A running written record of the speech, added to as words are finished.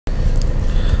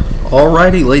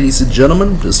Alrighty, ladies and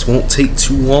gentlemen, this won't take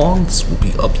too long. This will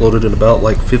be uploaded in about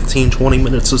like 15-20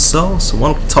 minutes or so. So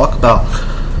why don't we talk about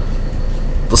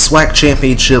the SWAC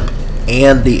championship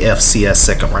and the FCS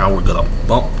second round. We're gonna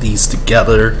bump these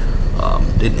together.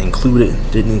 Didn't include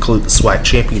the SWAC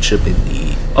championship in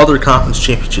the other conference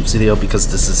championships video because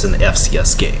this is an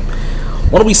FCS game.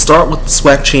 Why don't we start with the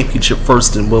SWAC championship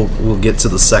first, and we'll get to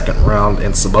the second round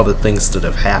and some other things that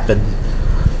have happened.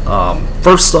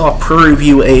 First off, Prairie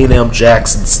View A&M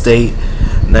Jackson State.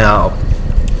 Now,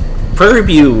 Prairie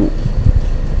View,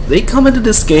 they come into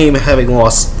this game having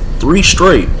lost 3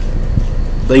 straight.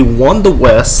 They won the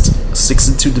West,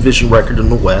 6-2 division record in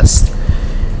the West,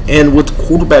 and with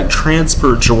quarterback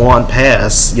transfer Jawan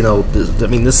Pass,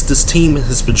 this team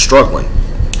has been struggling.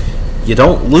 You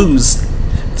don't lose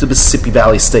to Mississippi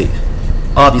Valley State,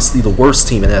 obviously the worst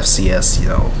team in FCS,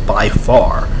 by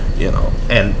far.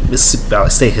 And Mississippi Valley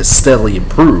State has steadily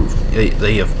improved.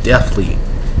 They have definitely,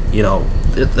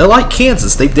 they're like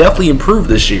Kansas. They've definitely improved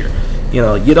this year.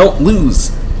 You don't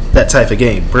lose that type of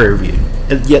game, Prairie View,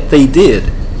 and yet they did.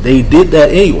 They did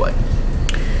that anyway.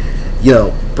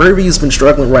 Prairie View's been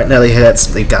struggling right now.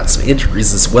 They've got some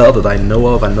injuries as well that I know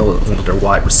of. I know that one of their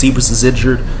wide receivers is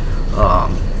injured.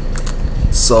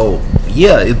 So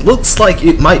yeah, it looks like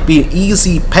it might be an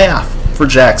easy path for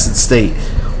Jackson State,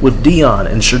 with Dion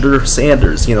and Shadur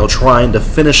Sanders, trying to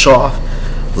finish off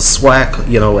the SWAC,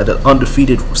 at an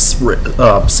undefeated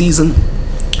season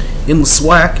in the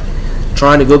SWAC,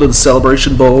 trying to go to the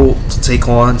Celebration Bowl to take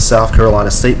on South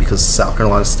Carolina State, because South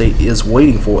Carolina State is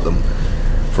waiting for them,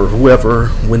 for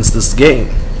whoever wins this game.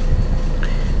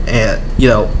 And,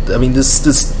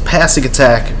 this passing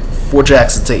attack for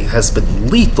Jackson State has been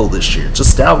lethal this year,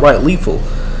 just outright lethal.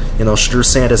 Shadur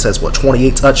Sanders has,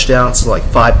 28 touchdowns, like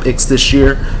 5 picks this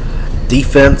year.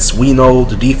 Defense, we know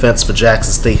the defense for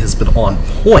Jackson State has been on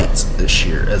point this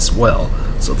year as well.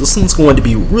 So this one's going to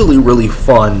be really, really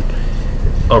fun.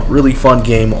 A really fun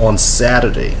game on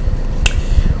Saturday.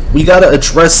 We got to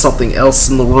address something else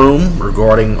in the room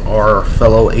regarding our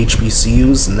fellow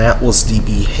HBCUs, and that was the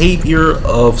behavior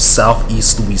of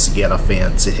Southeast Louisiana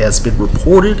fans. It has been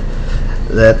reported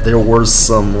that there were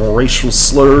some racial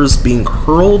slurs being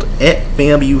hurled at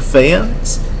FAMU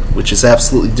fans, which is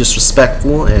absolutely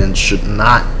disrespectful and should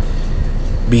not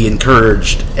be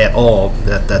encouraged at all.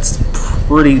 That's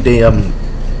pretty damn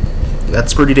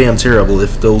terrible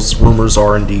if those rumors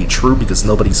are indeed true, because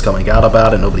nobody's coming out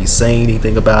about it, nobody's saying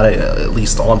anything about it, at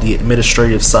least on the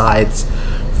administrative sides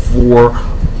for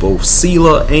both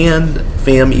SELA and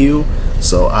FAMU.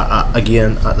 So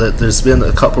again, there's been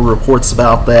a couple reports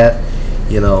about that.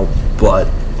 But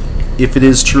if it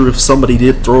is true, if somebody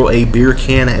did throw a beer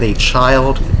can at a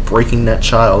child, breaking that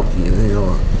child,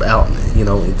 out,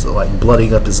 into like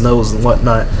blooding up his nose and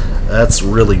whatnot, that's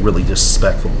really, really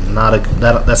disrespectful.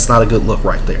 That's not a good look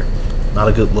right there. Not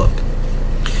a good look.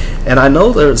 And I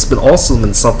know there's been also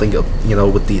been something,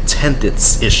 with the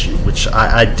attendance issue, which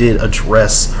I did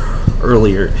address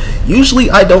earlier. Usually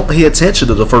I don't pay attention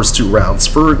to the first 2 rounds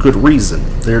for a good reason.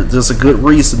 There's a good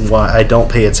reason why I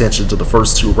don't pay attention to the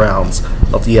first 2 rounds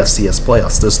of the FCS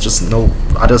playoffs.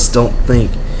 I just don't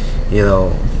think,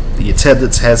 the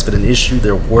attendance has been an issue.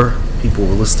 People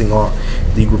were listing off,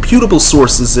 the reputable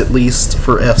sources at least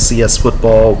for FCS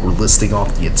football were listing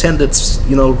off the attendance,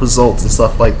 results and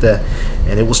stuff like that,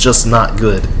 and it was just not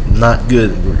good. Not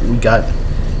good. We got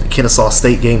the Kennesaw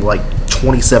State game, like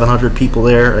 2,700 people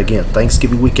there. Again,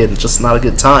 Thanksgiving weekend, just not a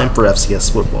good time for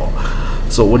FCS football.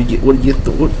 So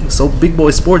so Big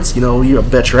Boy Sports, I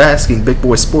bet you're asking, Big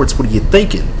Boy Sports, what are you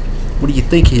thinking? What are you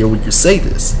thinking here when you say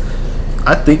this?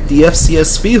 I think the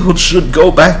FCS field should go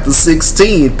back to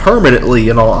 16 permanently,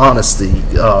 in all honesty.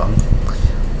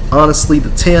 Honestly,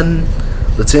 the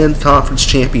 10 conference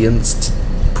champions,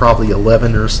 probably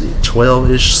 11 or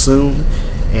 12-ish soon,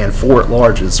 and 4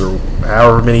 at-larges, or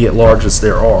however many at-larges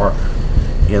there are.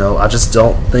 I just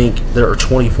don't think there are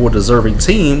 24 deserving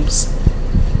teams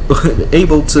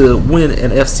able to win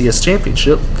an FCS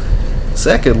championship.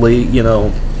 Secondly,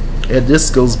 and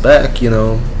this goes back,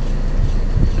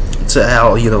 to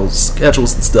how,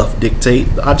 schedules and stuff dictate.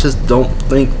 I just don't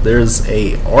think there's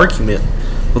a argument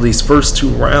for these first 2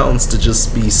 rounds to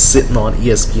just be sitting on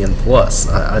ESPN Plus.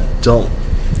 I don't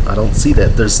see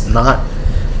that. There's not.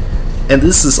 And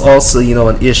this is also,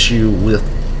 an issue with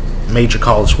major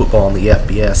college football in the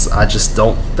FBS. I just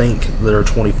don't think there are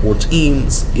 24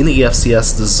 teams in the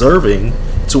FCS deserving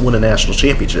to win a national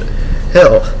championship.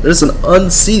 Hell, there's an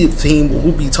unseeded team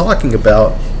we'll be talking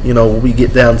about, when we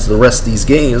get down to the rest of these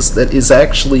games, that is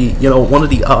actually, one of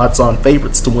the odds-on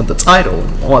favorites to win the title.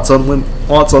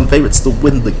 Odds-on favorites to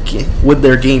win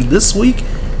their game this week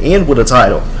and win a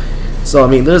title. So I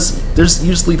mean, there's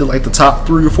usually like the top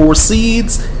 3 or 4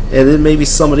 seeds, and then maybe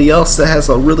somebody else that has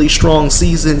a really strong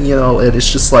season, you know. And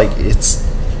it's just like it's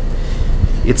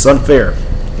unfair.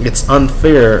 It's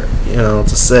unfair, you know,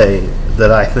 to say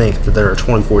that I think that there are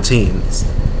 24 teams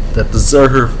that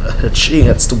deserve a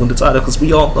chance to win the title, because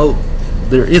we all know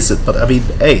there isn't. But I mean,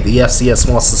 hey, the FCS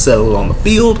wants to settle it on the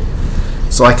field,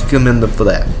 so I can commend them for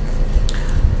that.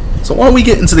 So why don't we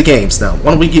get into the games now?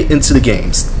 Why don't we get into the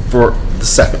games for the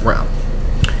second round?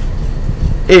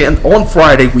 And on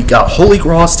Friday, we got Holy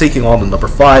Cross taking on the number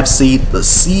 5 seed, the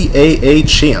CAA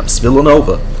champs,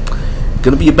 Villanova.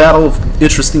 Going to be a battle of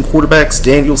interesting quarterbacks.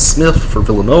 Daniel Smith for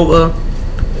Villanova,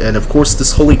 and of course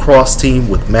this Holy Cross team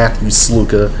with Matthew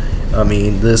Sluka. I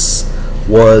mean, this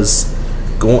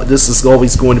is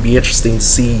always going to be interesting to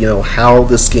see, you know, how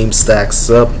this game stacks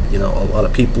up. You know, a lot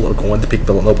of people are going to pick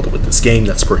Villanova to win this game.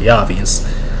 That's pretty obvious.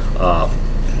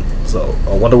 So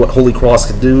I wonder what Holy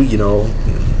Cross can do. You know,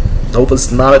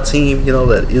 Nova's not a team, you know,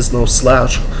 that is no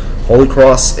slouch. Holy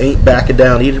Cross ain't backing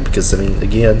down either, because I mean,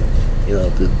 again, you know,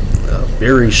 the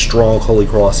very strong Holy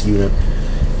Cross unit.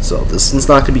 So this one's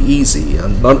not going to be easy.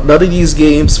 And none of these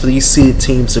games for these seeded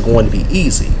teams are going to be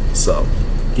easy. So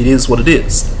it is what it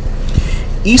is.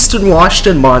 Eastern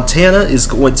Washington, Montana is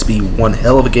going to be one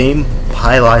hell of a game.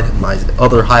 My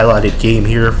other highlighted game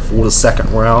here for the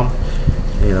second round,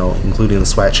 you know, including the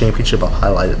SWAC championship. I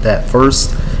highlighted that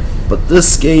first. But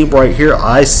this game right here,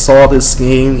 I saw this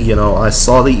game, you know, I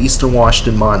saw the Eastern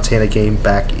Washington Montana game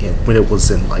back in when it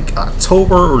was in like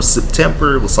October or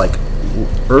September. It was like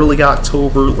early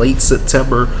October, late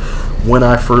September when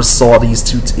I first saw these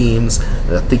two teams.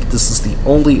 And I think this is the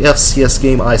only FCS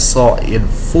game I saw in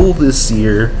full this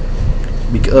year,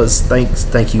 because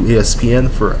thank you ESPN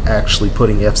for actually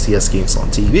putting FCS games on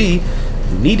TV.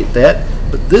 We needed that.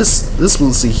 But this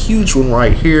was a huge one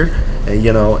right here. And,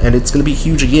 you know, and it's going to be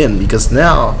huge again, because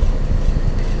now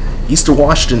Eastern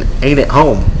Washington ain't at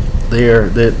home. They're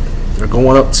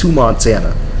going up to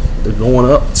Montana. They're going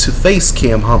up to face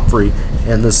Cam Humphrey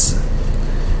and this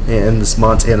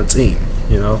Montana team.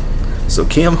 You know, so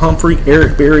Cam Humphrey,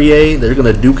 Eric Barrier, they're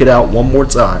going to duke it out one more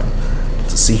time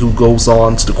to see who goes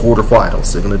on to the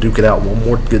quarterfinals. They're going to duke it out one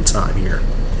more good time here.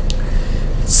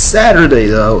 Saturday,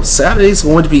 though, Saturday's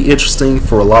going to be interesting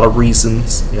for a lot of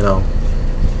reasons. You know,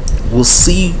 we'll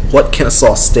see what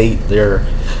Kennesaw State there.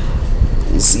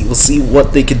 We'll see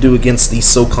what they can do against the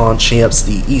SoCon champs,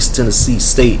 the East Tennessee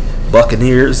State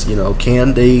Buccaneers. You know,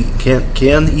 can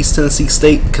East Tennessee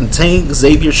State contain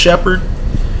Xavier Shepherd?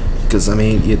 Because I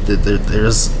mean,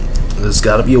 there's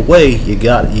got to be a way. You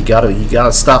got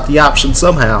to stop the option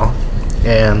somehow.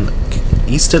 And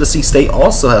East Tennessee State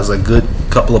also has a good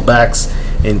couple of backs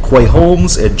in Quay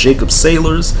Holmes and Jacob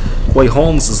Sailors. Quay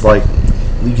Holmes is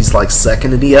he's like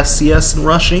second in the FCS in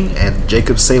rushing, and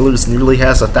Jacob Sailors nearly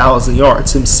has 1,000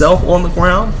 yards himself on the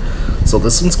ground. So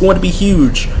this one's going to be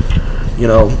huge. You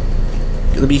know,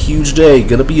 going to be a huge day.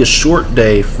 Going to be a short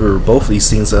day for both of these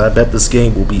teams. And I bet this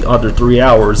game will be under 3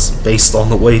 hours based on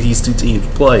the way these two teams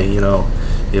play. You know,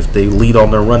 if they lead on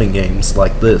their running games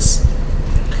like this.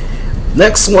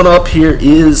 Next one up here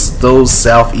is those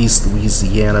Southeast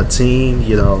Louisiana team.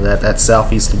 You know, that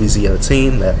Southeast Louisiana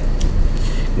team that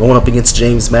going up against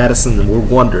James Madison, and we're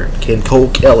wondering, can Cole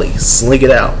Kelly sling it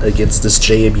out against this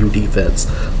JMU defense?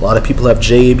 A lot of people have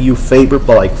JMU favored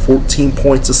by like 14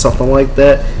 points or something like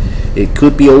that. It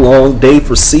could be a long day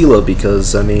for Sela,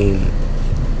 because I mean,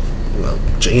 well,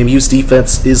 JMU's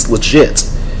defense is legit.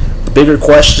 The bigger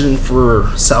question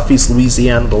for Southeast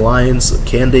Louisiana, the Lions,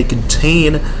 can they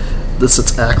contain this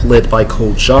attack led by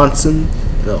Cole Johnson?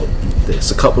 You know, there's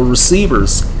a couple of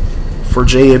receivers for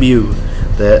JMU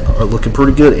that are looking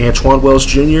pretty good. Antoine Wells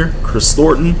Jr., Chris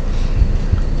Thornton,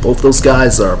 both those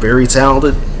guys are very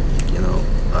talented. You know,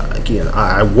 again,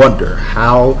 I wonder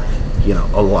how, you know,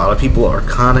 a lot of people are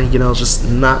kind of, you know, just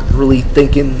not really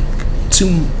thinking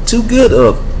too good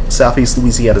of Southeast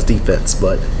Louisiana's defense.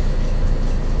 But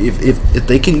if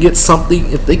they can get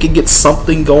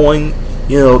something going,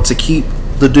 you know, to keep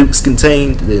the Dukes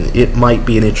contained, then it might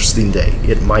be an interesting day.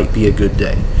 It might be a good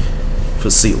day for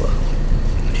Sela.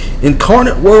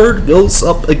 Incarnate Word goes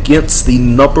up against the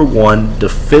 #1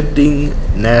 defending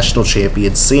national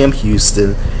champion Sam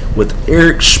Houston, with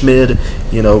Eric Schmid,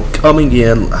 you know, coming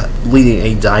in leading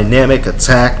a dynamic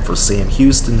attack for Sam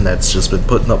Houston that's just been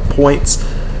putting up points.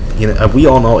 You know, we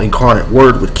all know Incarnate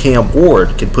Word with Cam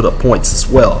Ward can put up points as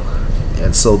well,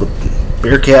 and so the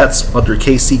Bearcats under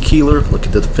KC Keeler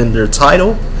looking to defend their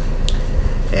title.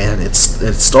 And it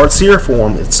starts here for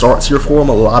them.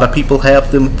 A lot of people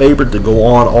have them favored to go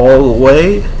on all the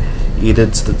way. either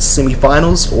to the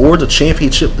semifinals or the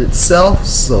championship itself.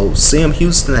 So Sam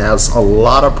Houston has a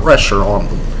lot of pressure on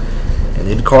them, and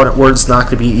Incarnate Word's not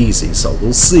going to be easy. So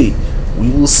we'll see. We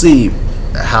will see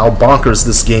how bonkers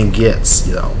this game gets,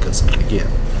 because again,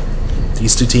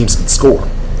 these two teams can score,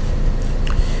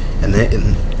 and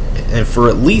for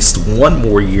at least one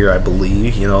more year, I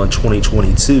believe, in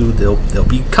 2022, they'll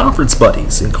be conference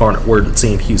buddies, Incarnate Word and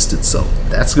Sam Houston. So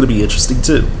that's going to be interesting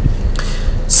too.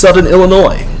 Southern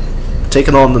Illinois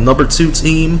taking on the number 2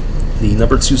 team, the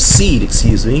number 2 seed,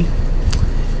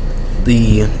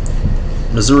 the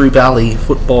Missouri Valley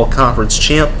Football Conference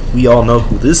champ. We all know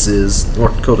who this is,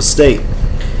 North Dakota State.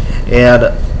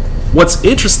 And what's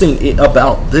interesting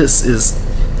about this is,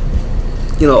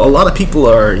 a lot of people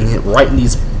are writing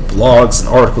these blogs and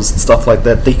articles and stuff like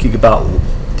that thinking about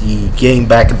the game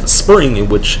back in the spring in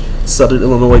which Southern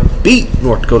Illinois beat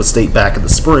North Dakota State back in the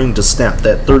spring to snap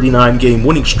that 39-game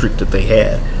winning streak that they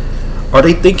had. Are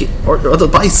they thinking? Are the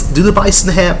Bison? Do the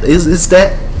Bison have? Is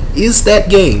that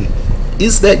game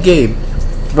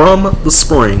from the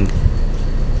spring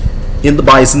in the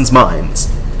Bison's minds?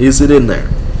 Is it in there?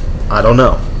 I don't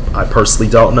know. I personally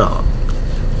don't know.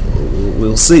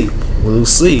 We'll see. We'll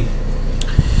see.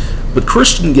 But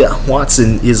Christian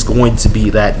Watson is going to be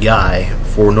that guy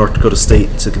for North Dakota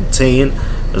State to contain.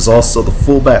 There's also the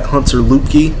fullback Hunter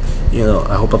Lupke.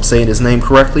 I hope I'm saying his name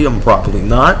correctly. I'm probably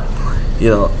not.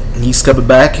 He's coming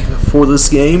back for this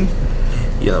game.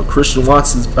 Christian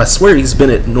Watson, I swear he's been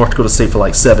at North Dakota State for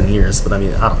like 7 years, but I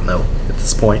don't know at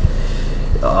this point.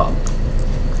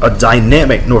 A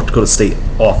dynamic North Dakota State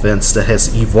offense that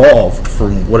has evolved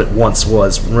from what it once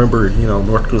was. Remember,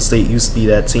 North Dakota State used to be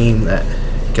that team that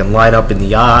can line up in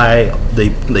the eye. They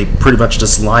pretty much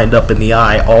just lined up in the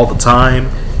eye all the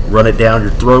time, run it down your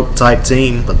throat type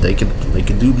team. But they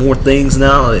can do more things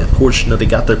now. Of course, they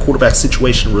got their quarterback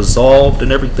situation resolved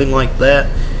and everything like that.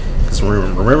 Because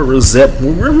remember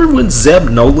when Zeb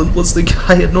Nolan was the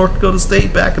guy at North Dakota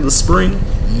State back in the spring?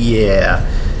 Yeah,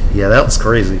 that was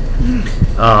crazy.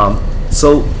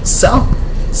 So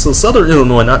Southern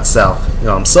Illinois, not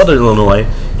South, Southern Illinois,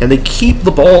 and they keep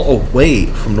the ball away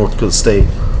from North Dakota State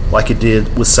like it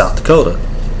did with South Dakota.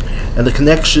 And the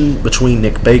connection between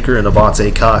Nick Baker and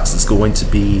Avante Cox is going to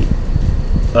be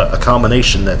a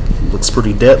combination that looks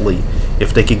pretty deadly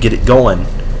if they could get it going.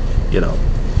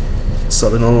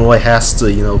 Southern Illinois has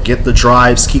to, get the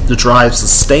drives, keep the drives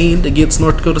sustained against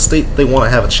North Dakota State. They want to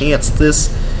have a chance at this.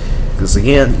 Because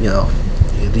again,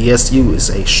 the SU is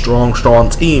a strong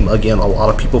team. Again, a lot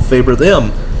of people favor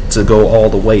them to go all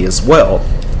the way as well.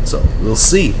 So we'll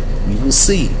see. We will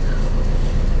see.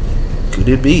 Could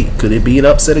it be? Could it be an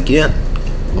upset again?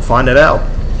 We'll find it out.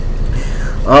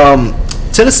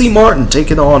 Tennessee Martin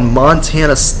taking on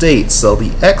Montana State. So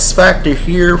the X factor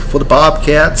here for the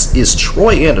Bobcats is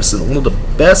Troy Anderson, one of the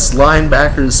best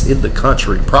linebackers in the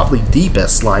country, probably the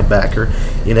best linebacker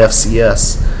in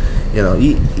FCS.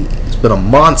 He's been a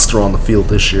monster on the field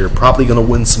this year, probably going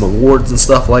to win some awards and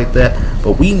stuff like that.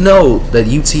 But we know that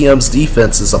UTM's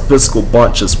defense is a physical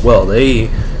bunch as well. They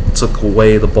took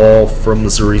away the ball from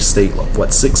Missouri State,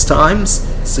 6 times?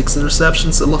 6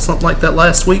 interceptions, something like that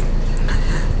last week?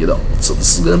 So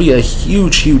this is going to be a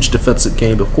huge defensive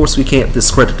game. Of course, we can't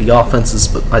discredit the offenses,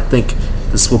 but I think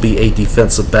this will be a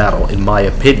defensive battle, in my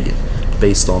opinion,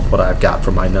 based on what I've got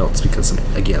from my notes. Because,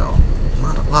 again, a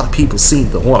lot of people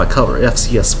seem to want to cover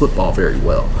FCS football very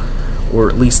well, or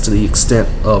at least to the extent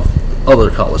of other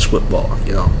college football,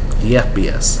 the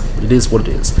FBS. It is what it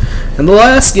is. And the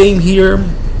last game here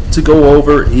to go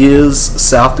over is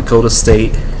South Dakota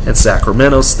State and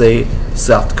Sacramento State.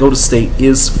 South Dakota State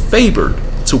is favored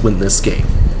to win this game.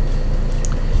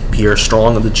 Pierre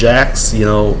Strong and the Jacks,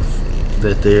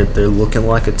 that they're looking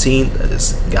like a team that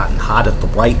has gotten hot at the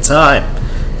right time.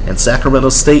 And Sacramento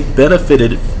State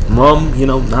benefited from,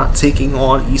 not taking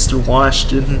on Eastern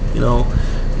Washington,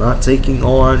 not taking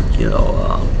on,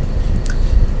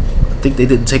 I think they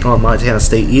didn't take on Montana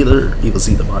State either. It was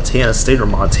either Montana State or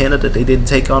Montana that they didn't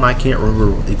take on. I can't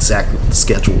remember exactly what the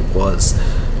schedule was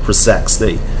for Sac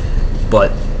State.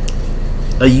 But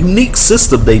a unique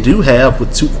system they do have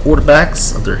with 2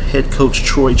 quarterbacks under head coach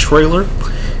Troy Traylor.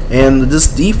 And this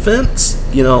defense,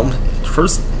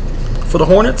 first for the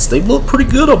Hornets, they've looked pretty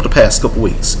good over the past couple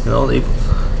weeks. They've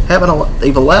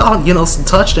allowed some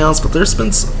touchdowns, but there's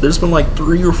been like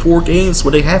 3 or 4 games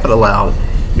where they haven't allowed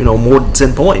more than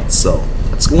 10 points. So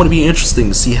it's going to be interesting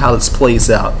to see how this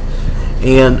plays out.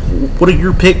 And what are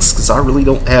your picks? Because I really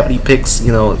don't have any picks,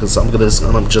 because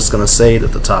I'm just gonna say that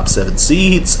the top 7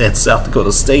 seeds and South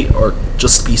Dakota State are,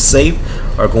 just to be safe,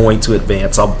 are going to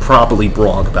advance. I'm probably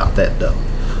wrong about that though.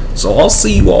 So I'll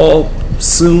see you all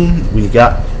soon. We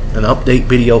got an update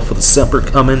video for the Semper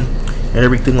coming and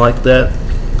everything like that.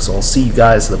 So I'll see you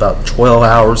guys in about 12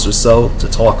 hours or so to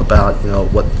talk about, you know,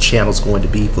 what the channel's going to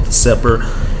be for the Semper.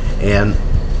 And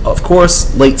of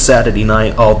course, late Saturday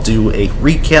night, I'll do a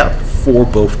recap for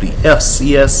both the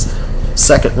FCS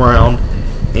second round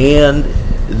and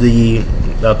the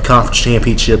conference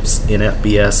championships in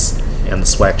FBS and the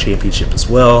SWAC championship as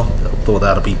well, though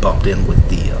that'll be bumped in with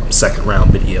the second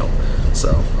round video.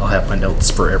 So I'll have my notes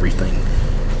for everything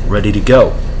ready to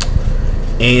go.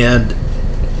 And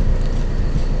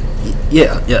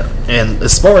yeah, and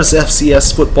as far as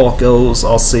FCS football goes,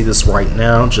 I'll say this right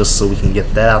now just so we can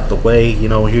get that out the way, you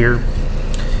know, here.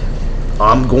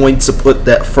 I'm going to put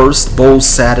that first bowl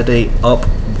Saturday up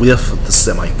with the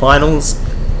semifinals,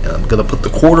 and I'm going to put the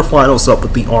quarterfinals up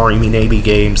with the Army-Navy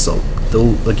game. So,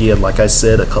 again, like I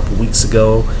said a couple weeks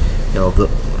ago, you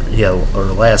know, or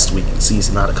last week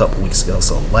season, not a couple weeks ago.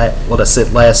 So what I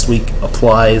said last week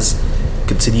applies,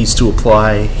 continues to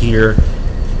apply here.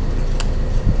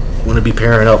 I'm going to be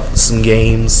pairing up some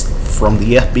games from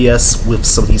the FBS with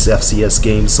some of these FCS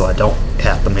games, so I don't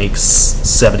have to make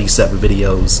 77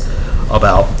 videos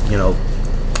about, you know,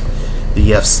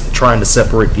 trying to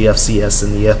separate the FCS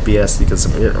and the FBS, because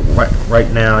right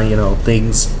now, you know,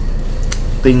 things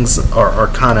are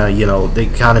kind of, you know, they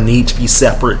kind of need to be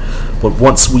separate. But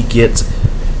once we get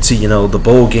to, you know, the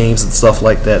bowl games and stuff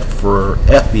like that for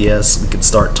FBS, we can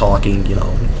start talking, you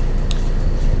know,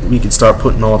 we can start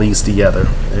putting all these together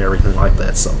and everything like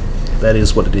that. So that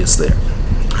is what it is there.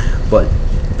 But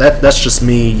that's just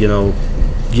me, you know,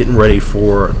 getting ready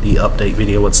for the update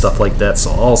video and stuff like that.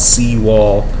 So I'll see you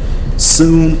all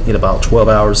soon in about 12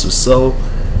 hours or so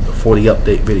for the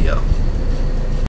update video.